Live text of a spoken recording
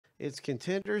It's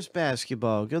Contenders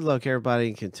basketball. Good luck, everybody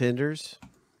in Contenders.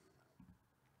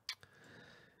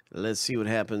 Let's see what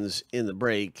happens in the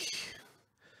break.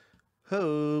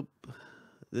 Hope.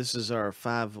 This is our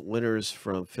 5 winners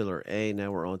from Filler A.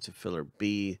 Now we're on to Filler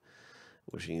B.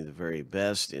 Wishing you the very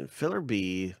best in Filler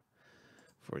B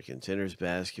for Contenders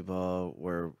basketball,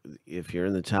 where if you're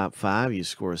in the top 5, you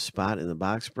score a spot in the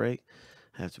box break.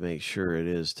 Have to make sure it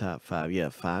is top 5. Yeah,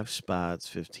 5 spots,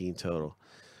 15 total.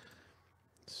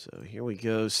 So here we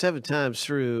go. 7 times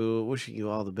through. Wishing you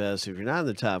all the best. If you're not in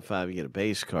the top 5, you get a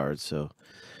base card. So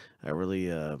I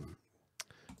really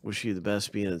wish you the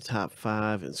best being in the top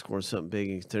 5 and scoring something big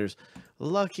in Contenders.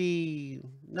 Lucky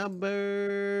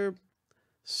number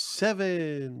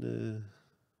 7.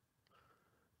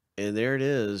 And there it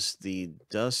is. The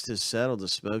dust has settled. The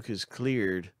smoke is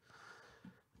cleared.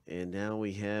 And now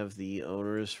we have the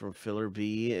owners from Filler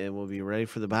B, and we'll be ready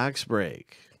for the box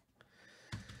break.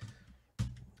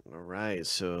 All right,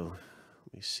 so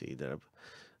let me see that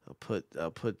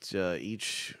I'll put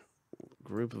each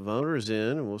group of owners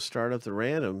in, and we'll start up the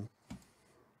random.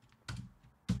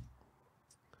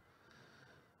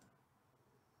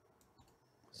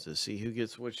 So see who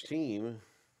gets which team.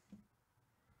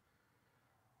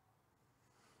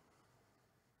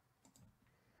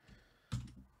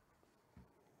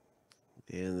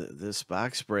 In this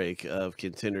box break of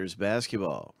Contenders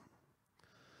basketball.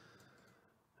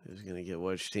 Who's going to get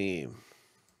which team?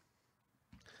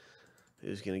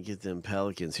 Who's going to get them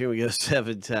Pelicans? Here we go,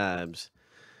 7 times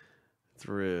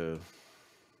through.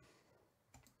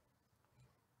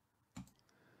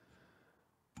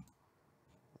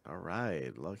 All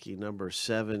right, lucky number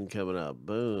 7 coming up.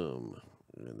 Boom.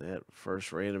 And that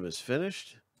first random is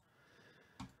finished.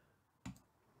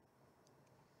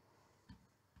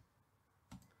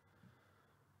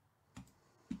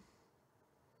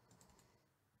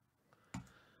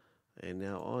 And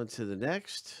now on to the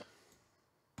next.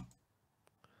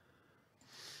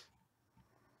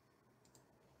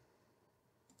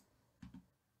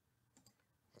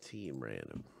 Team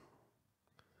random.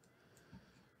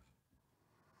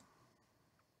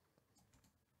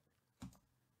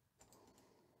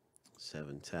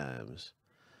 Seven times.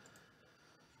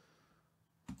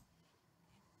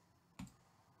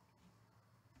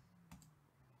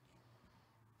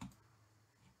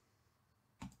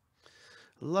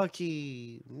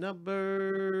 Lucky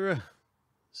number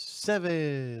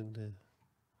 7.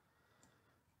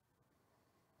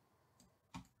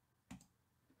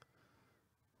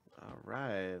 All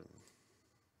right.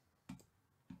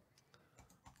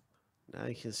 Now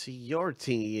you can see your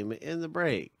team in the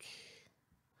break.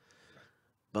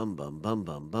 Bum, bum, bum,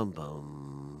 bum, bum,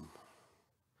 bum.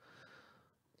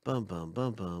 Bum, bum,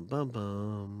 bum, bum, bum,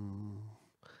 bum.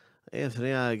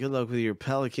 Anthony, good luck with your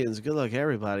Pelicans. Good luck,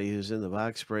 everybody who's in the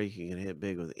box break. You can hit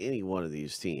big with any one of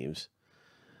these teams.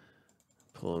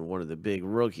 Pulling one of the big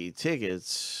rookie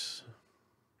tickets.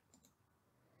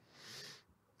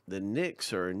 The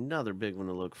Knicks are another big one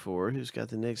to look for. Who's got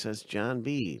the Knicks? That's John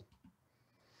B.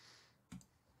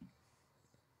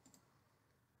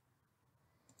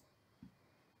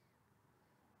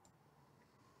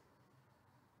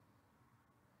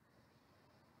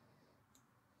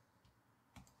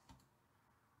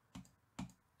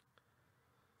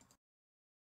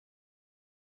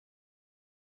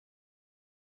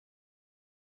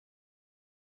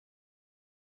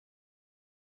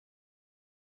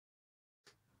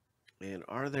 And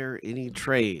are there any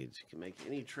trades? You can make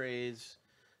any trades.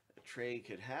 A trade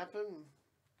could happen.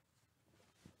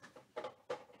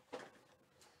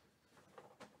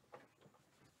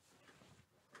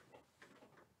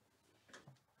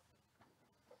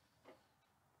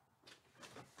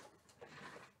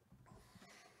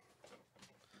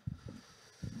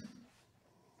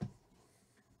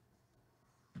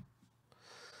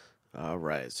 All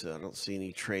right, so I don't see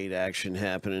any trade action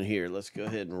happening here. Let's go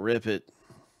ahead and rip it.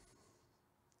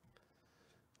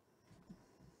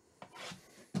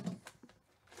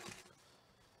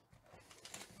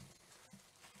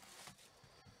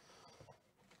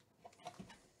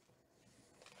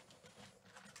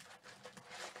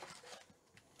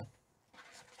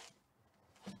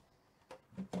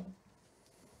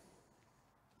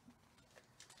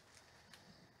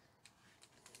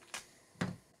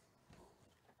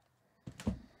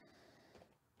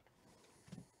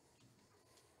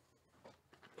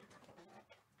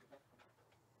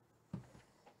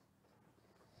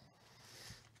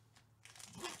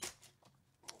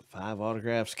 Five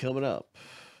autographs coming up.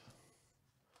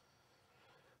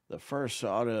 The first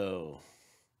auto.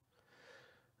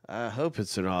 I hope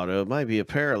it's an auto. It might be a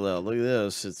parallel. Look at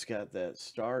this. It's got that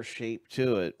star shape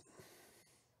to it.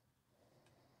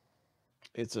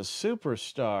 It's a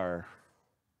superstar.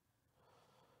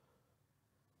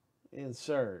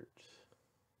 Insert.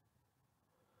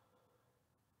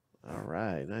 All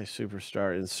right, nice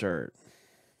superstar insert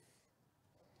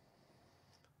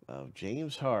of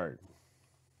James Harden.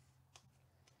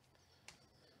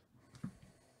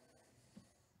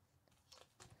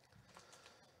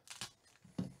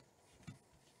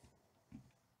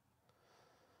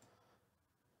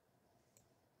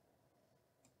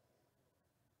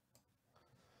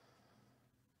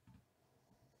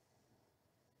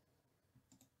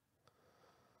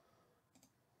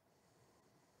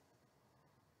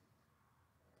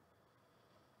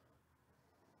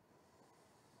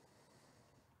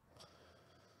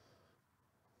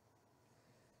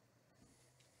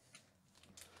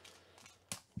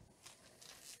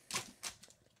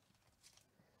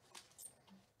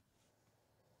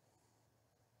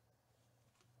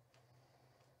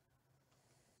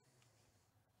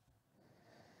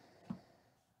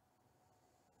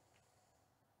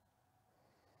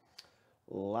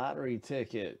 Lottery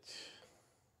ticket.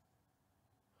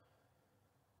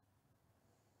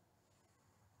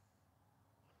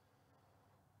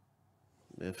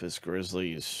 Memphis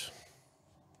Grizzlies.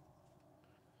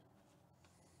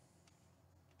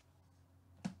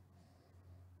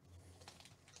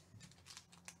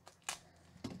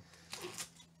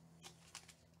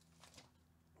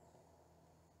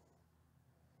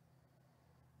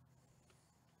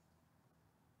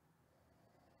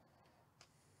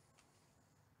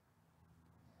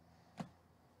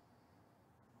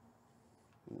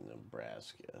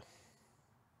 Nebraska.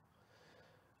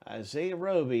 Isaiah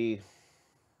Roby,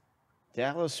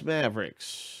 Dallas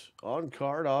Mavericks,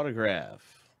 on-card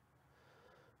autograph.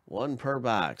 One per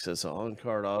box. That's an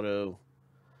on-card auto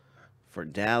for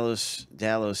Dallas.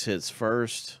 Dallas hits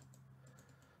first.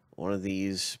 One of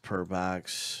these per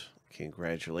box.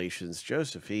 Congratulations,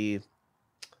 Joseph E.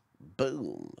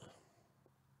 Boom.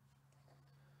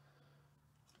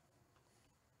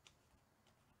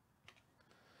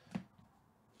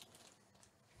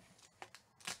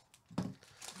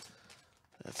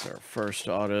 That's our first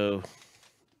auto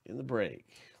in the break.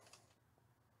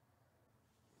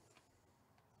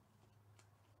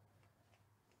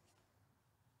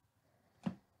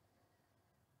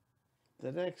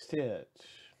 The next hit.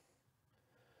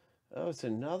 Oh, it's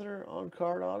another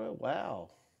on-card auto? Wow.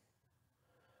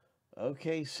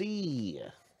 OKC.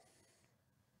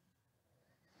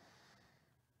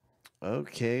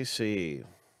 OKC.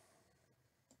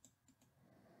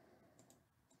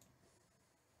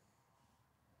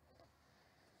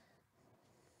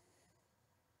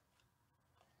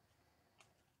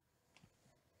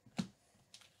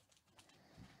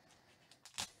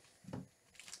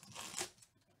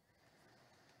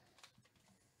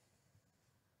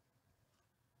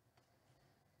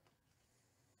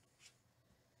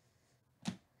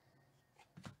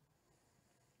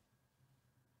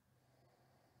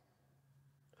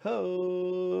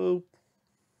 Ho!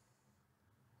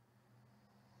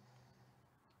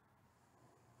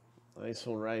 Nice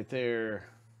one right there.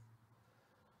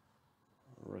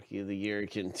 Rookie of the Year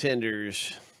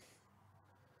contenders.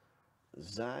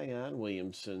 Zion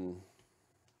Williamson.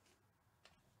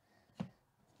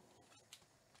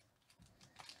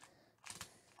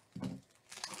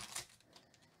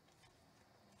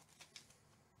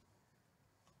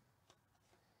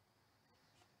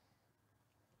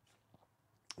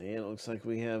 And it looks like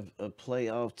we have a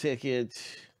playoff ticket.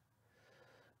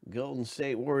 Golden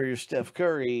State Warriors, Steph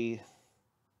Curry.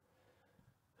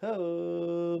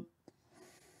 Hope.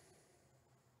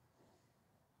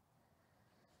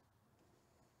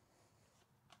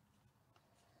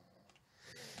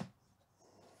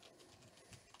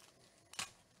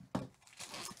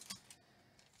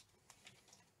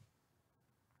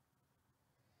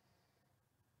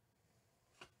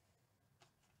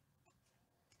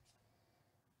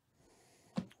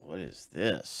 What is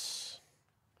this?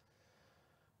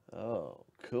 Oh,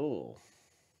 cool.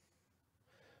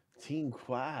 Team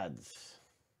quads.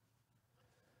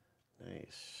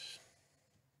 Nice.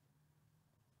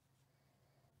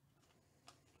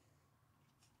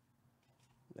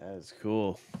 That is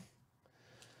cool.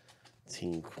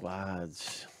 Team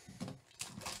quads.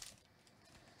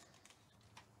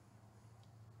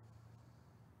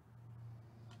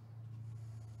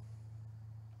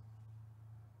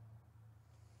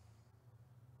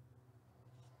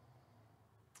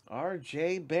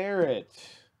 R.J. Barrett.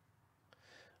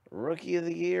 Rookie of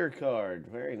the Year card.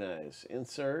 Very nice.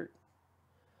 Insert.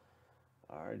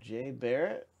 R.J.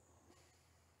 Barrett.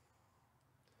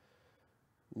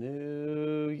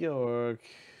 New York.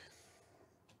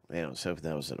 Man, I was hoping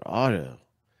that was an auto.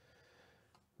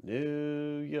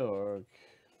 New York.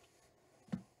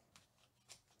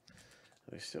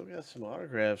 We still got some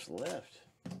autographs left.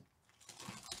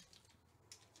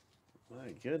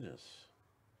 My goodness.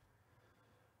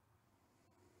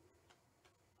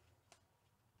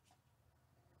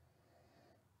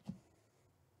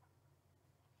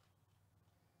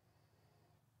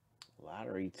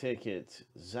 Lottery ticket,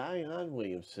 Zion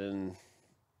Williamson.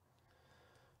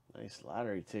 Nice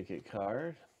lottery ticket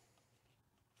card.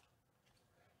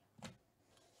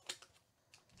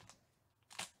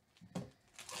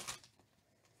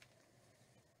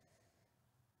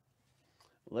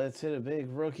 Let's hit a big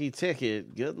rookie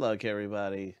ticket. Good luck,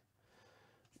 everybody.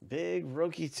 Big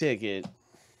rookie ticket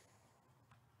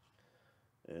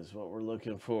is what we're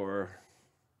looking for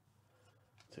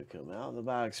to come out in the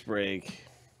box break.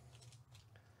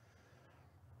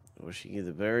 Wishing you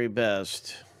the very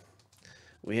best.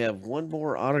 We have one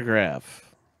more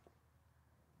autograph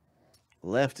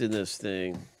left in this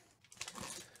thing.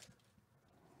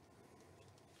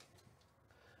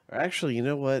 Or actually, you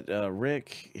know what?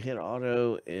 Rick hit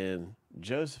auto and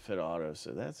Joseph hit auto.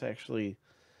 So that's actually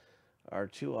our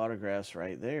two autographs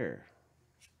right there.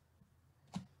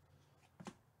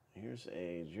 Here's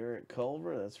a Jarrett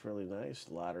Culver. That's really nice.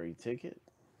 Lottery ticket.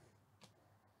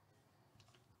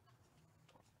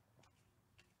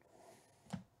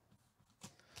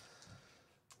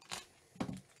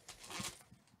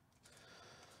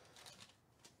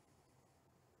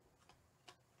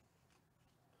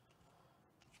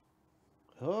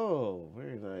 Oh,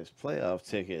 very nice. Playoff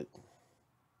ticket.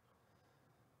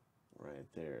 Right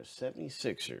there.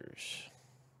 76ers.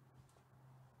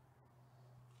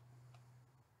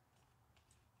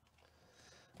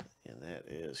 And that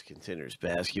is Contenders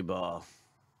basketball.